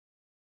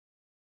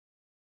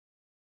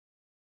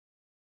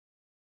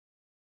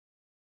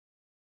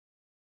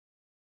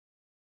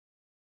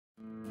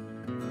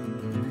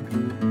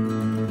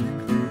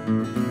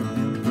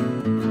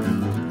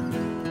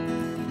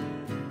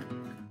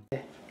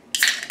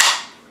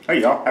Hey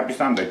y'all, happy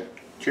Sunday.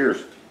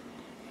 Cheers.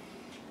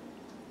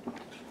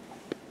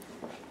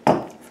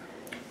 I'm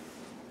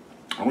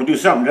gonna do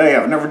something today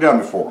I've never done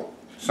before.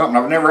 Something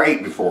I've never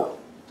ate before.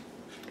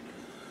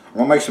 I'm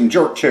gonna make some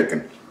jerk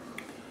chicken.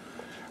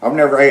 I've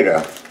never ate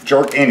a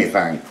jerk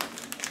anything.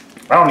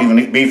 I don't even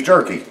eat beef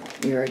jerky.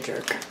 You're a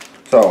jerk.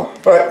 So,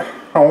 but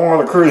on one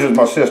of the cruises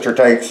my sister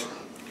takes,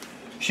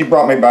 she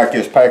brought me back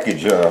this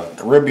package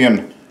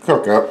Caribbean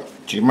cook-up.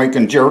 She's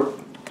making jerk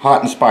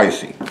hot and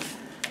spicy.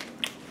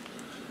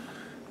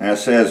 And it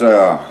says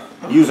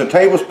use a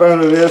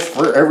tablespoon of this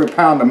for every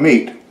pound of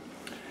meat.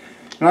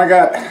 And I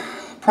got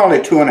probably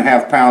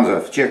 2.5 pounds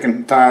of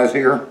chicken thighs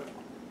here.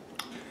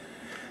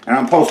 And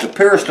I'm supposed to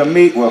pierce the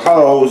meat with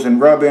hose and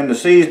rub in the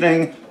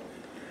seasoning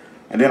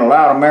and then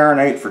allow to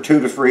marinate for 2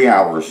 to 3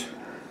 hours.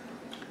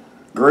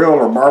 Grill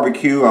or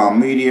barbecue on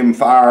medium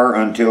fire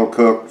until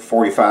cooked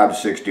 45 to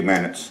 60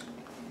 minutes.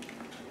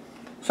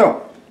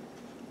 So,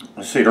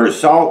 let's see, there's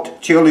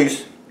salt,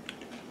 chilies,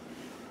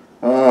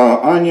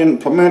 onion,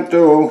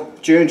 pimento,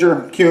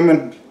 ginger,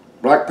 cumin,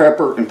 black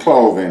pepper, and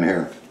clove in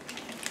here.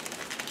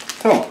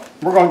 So,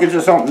 we're going to get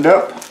this opened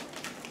up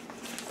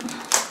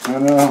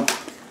and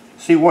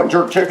see what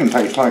jerk chicken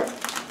tastes like.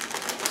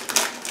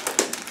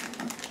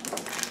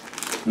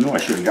 I know I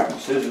should have got my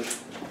scissors.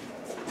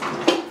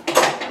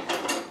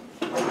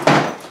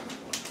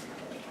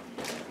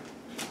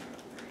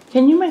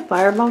 Can you make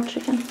fireball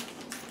chicken?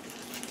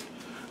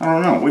 I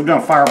don't know. We've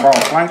done fireball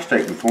flank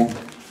steak before.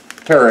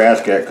 Tara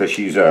asked that because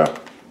she's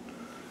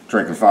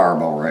drinking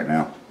fireball right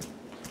now.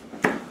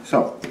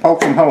 So,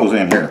 poke some holes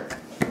in here.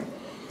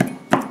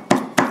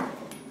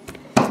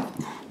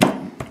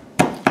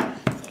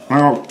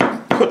 I'll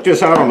put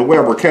this out on the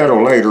Weber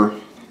kettle later.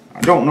 I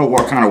don't know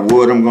what kind of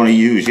wood I'm going to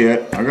use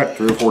yet. I got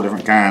 3 or 4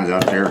 different kinds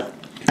out there.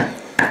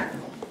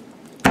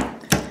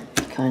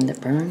 Kind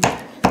that burns?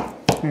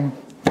 Yeah.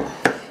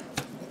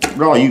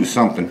 But I'll use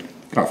something.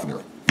 Get off of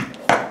there.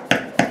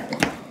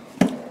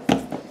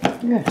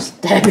 You're going to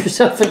stab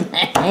yourself in the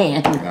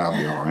hand. That'll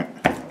be alright.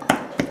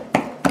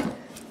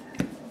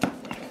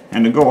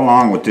 And to go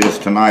along with this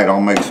tonight,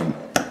 I'll make some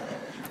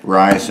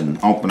rice and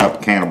open up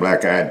a can of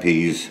black-eyed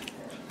peas.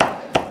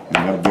 And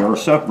that'll be our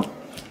supper.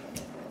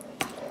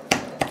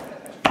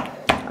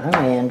 I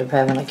may end up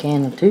having a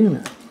can of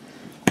tuna.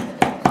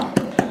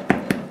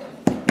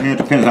 Yeah, it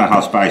depends on how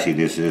spicy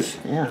this is.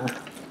 Yeah.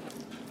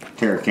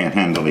 Tara can't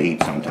handle the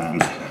heat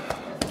sometimes.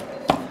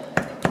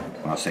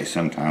 Well, I say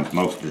sometimes,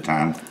 most of the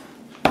time.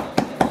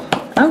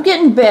 I'm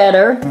getting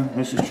better.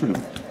 This is true.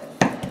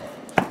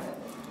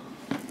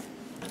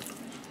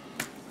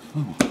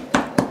 Oh.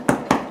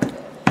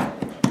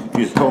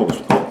 These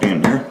holes poked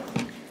in there.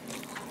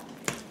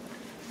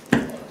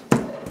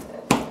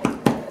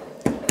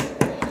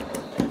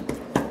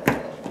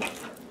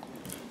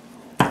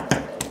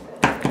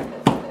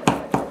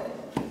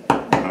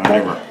 I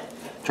never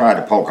tried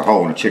to poke a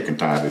hole in a chicken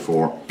thigh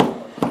before,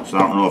 so I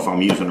don't know if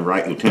I'm using the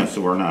right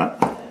utensil or not.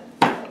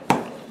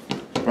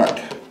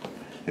 But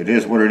it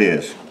is what it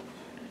is.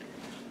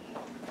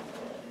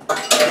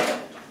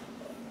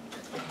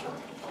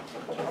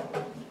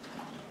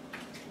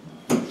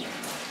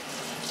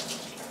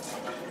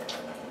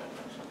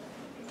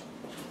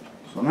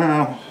 So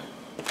now,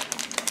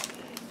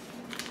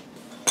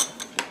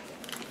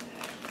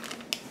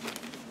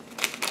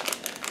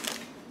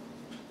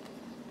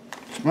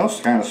 it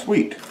smells kind of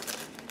sweet.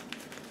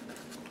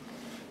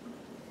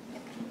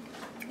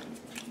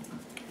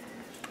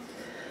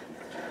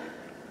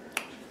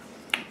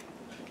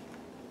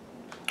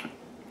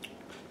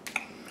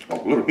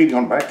 Oh, a little heat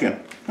on the back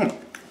end.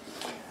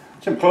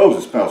 Some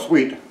clothes that smell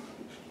sweet.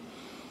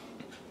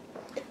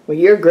 Well,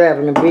 you're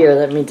grabbing a beer.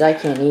 That means I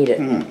can't eat it.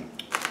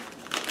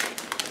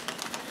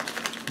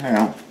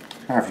 Now,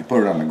 after you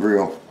put it on the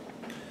grill,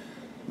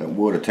 that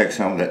wood will take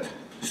some of that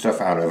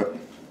stuff out of it.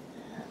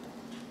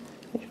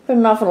 You put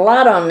an awful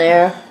lot on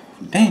there.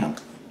 Damn.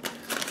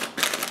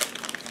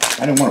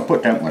 I didn't want to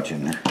put that much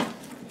in there.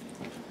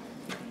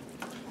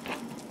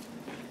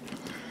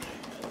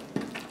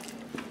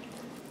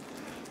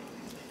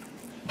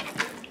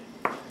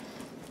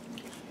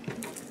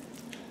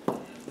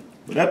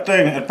 But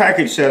that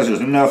package says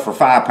there's enough for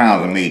 5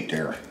 pounds of meat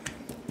there.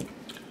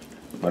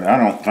 But I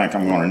don't think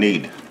I'm going to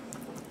need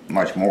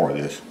much more of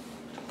this.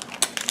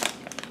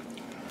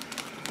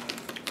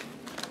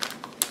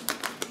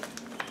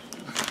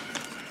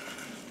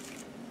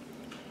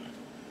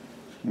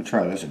 Let me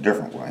try this a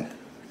different way.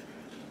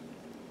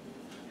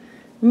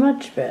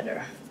 Much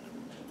better.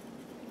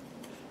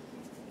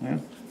 Yeah.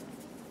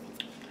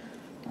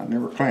 I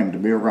never claimed to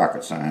be a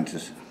rocket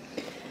scientist.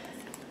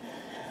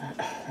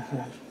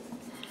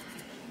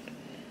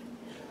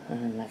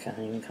 I'm not going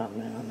to even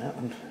comment on that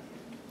one.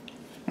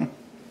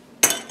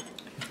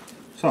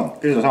 So,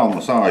 this is all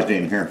massaged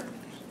in here.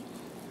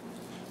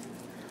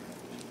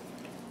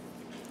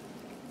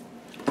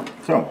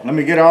 So, let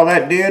me get all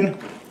that did.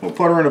 We'll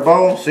put her in a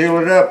bowl, seal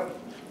it up.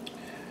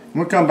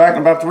 We'll come back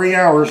in about 3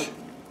 hours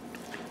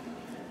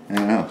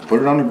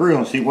put it on the grill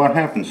and see what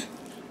happens.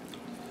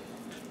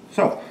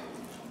 So,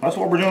 that's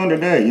what we're doing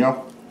today,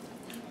 y'all.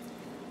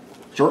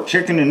 Jerk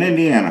chicken in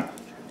Indiana.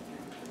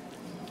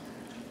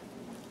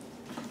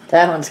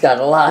 That one's got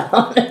a lot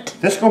on it.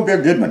 This is going to be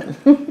a good one.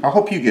 I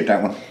hope you get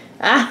that one.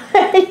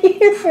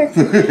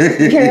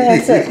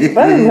 You're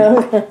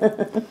buttermilk.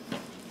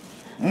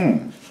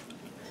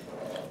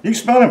 You can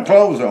smell them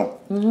cloves though.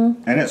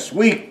 And it's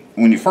sweet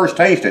when you first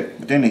taste it,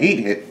 but then the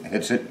heat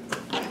hits it.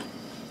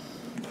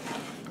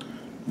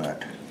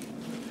 But,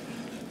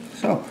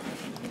 so,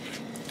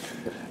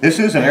 this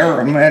is an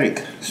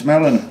aromatic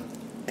smelling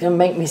Gonna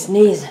make me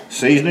sneeze.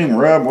 seasoning,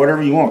 rub,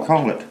 whatever you want to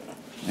call it.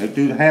 It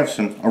do have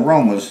some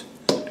aromas.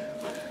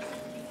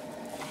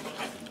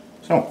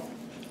 So,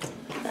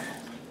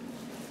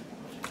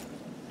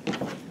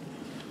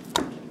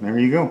 there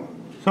you go.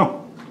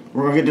 So,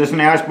 we're going to get this in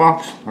the ice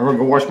box. I'm going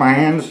to go wash my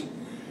hands.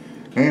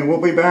 And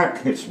we'll be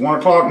back. It's 1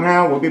 o'clock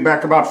now. We'll be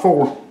back about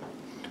 4.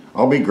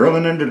 I'll be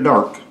grilling in the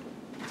dark.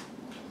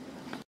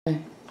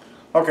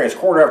 Okay, it's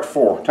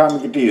 4:15. Time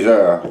to get these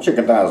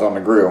chicken thighs on the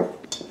grill.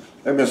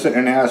 They've been sitting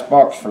in the ice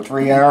box for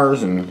 3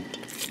 hours and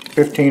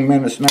 15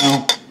 minutes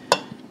now.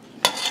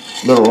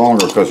 A little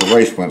longer because the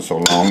race went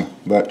so long,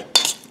 but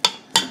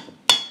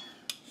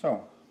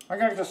so I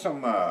gotta get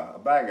some a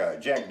bag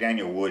of Jack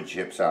Daniel wood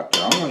chips out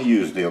there. I'm gonna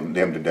use them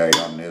today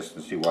on this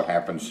and see what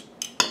happens.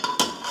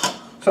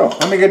 So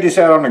let me get this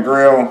out on the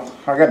grill.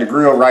 I got the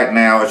grill right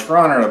now. It's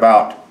running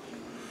about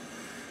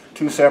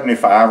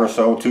 275 or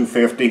so,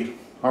 250.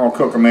 I'm gonna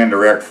cook them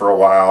indirect for a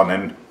while, and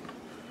then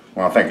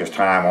when I think it's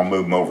time, I'll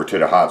move them over to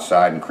the hot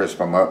side and crisp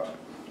them up.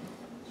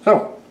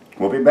 So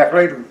we'll be back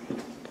later.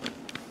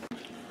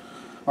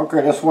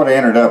 Okay, that's what I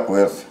ended up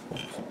with.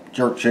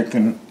 Jerk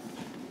chicken,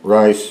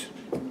 rice,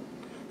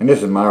 and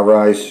this is my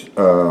rice.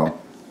 I'm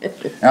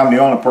the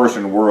only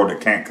person in the world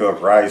that can't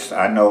cook rice.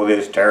 I know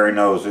this, Terry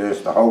knows this,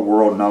 the whole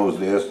world knows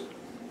this,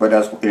 but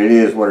it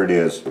is what it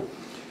is.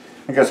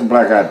 I got some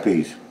black-eyed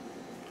peas.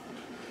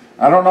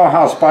 I don't know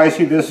how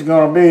spicy this is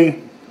going to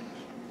be.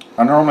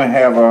 I normally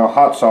have a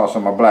hot sauce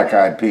on my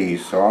black-eyed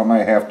peas, so I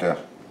may have to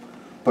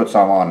put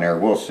some on there.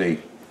 We'll see.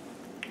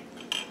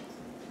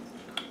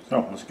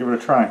 So, let's give it a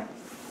try.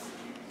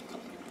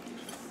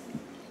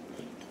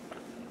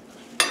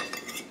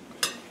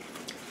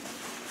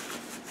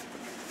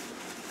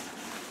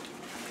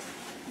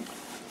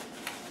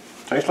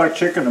 Tastes like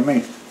chicken to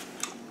me.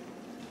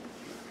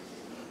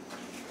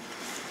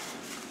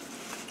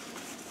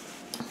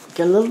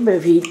 Got a little bit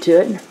of heat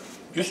to it.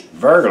 Just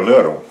very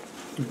little.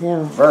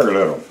 Yeah. Very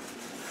little.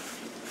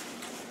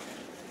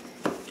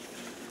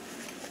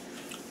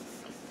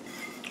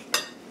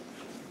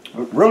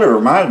 It really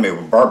reminds me of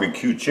a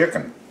barbecue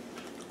chicken.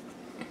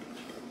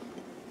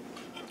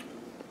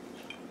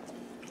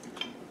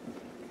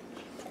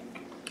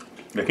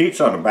 The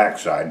heat's on the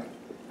backside.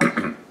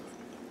 I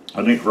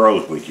think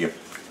grows with you.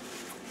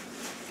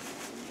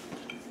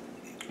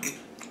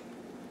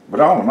 But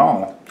all in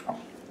all,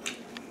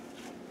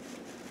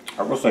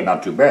 I will say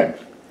not too bad.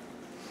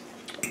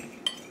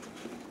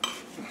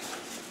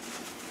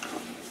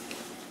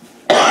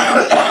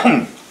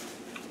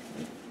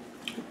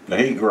 The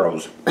heat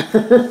grows. What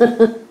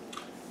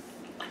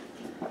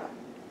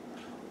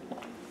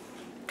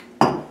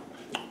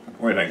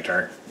do you think,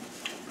 Terry?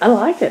 I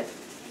like it.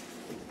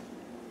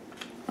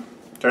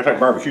 Tastes like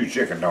barbecue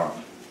chicken, don't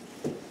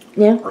it?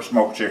 Yeah. Or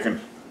smoked chicken.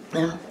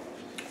 Yeah.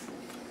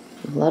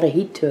 A lot of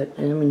heat to it.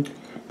 I mean,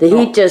 the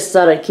heat just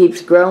sort of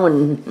keeps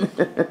growing.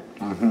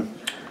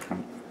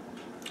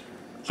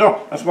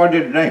 So, that's what I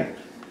did today.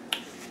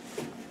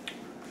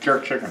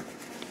 Jerk chicken.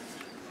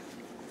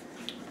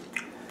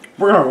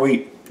 We're gonna go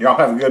eat. Y'all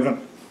have a good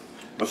one.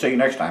 We'll see you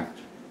next time.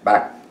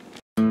 Bye.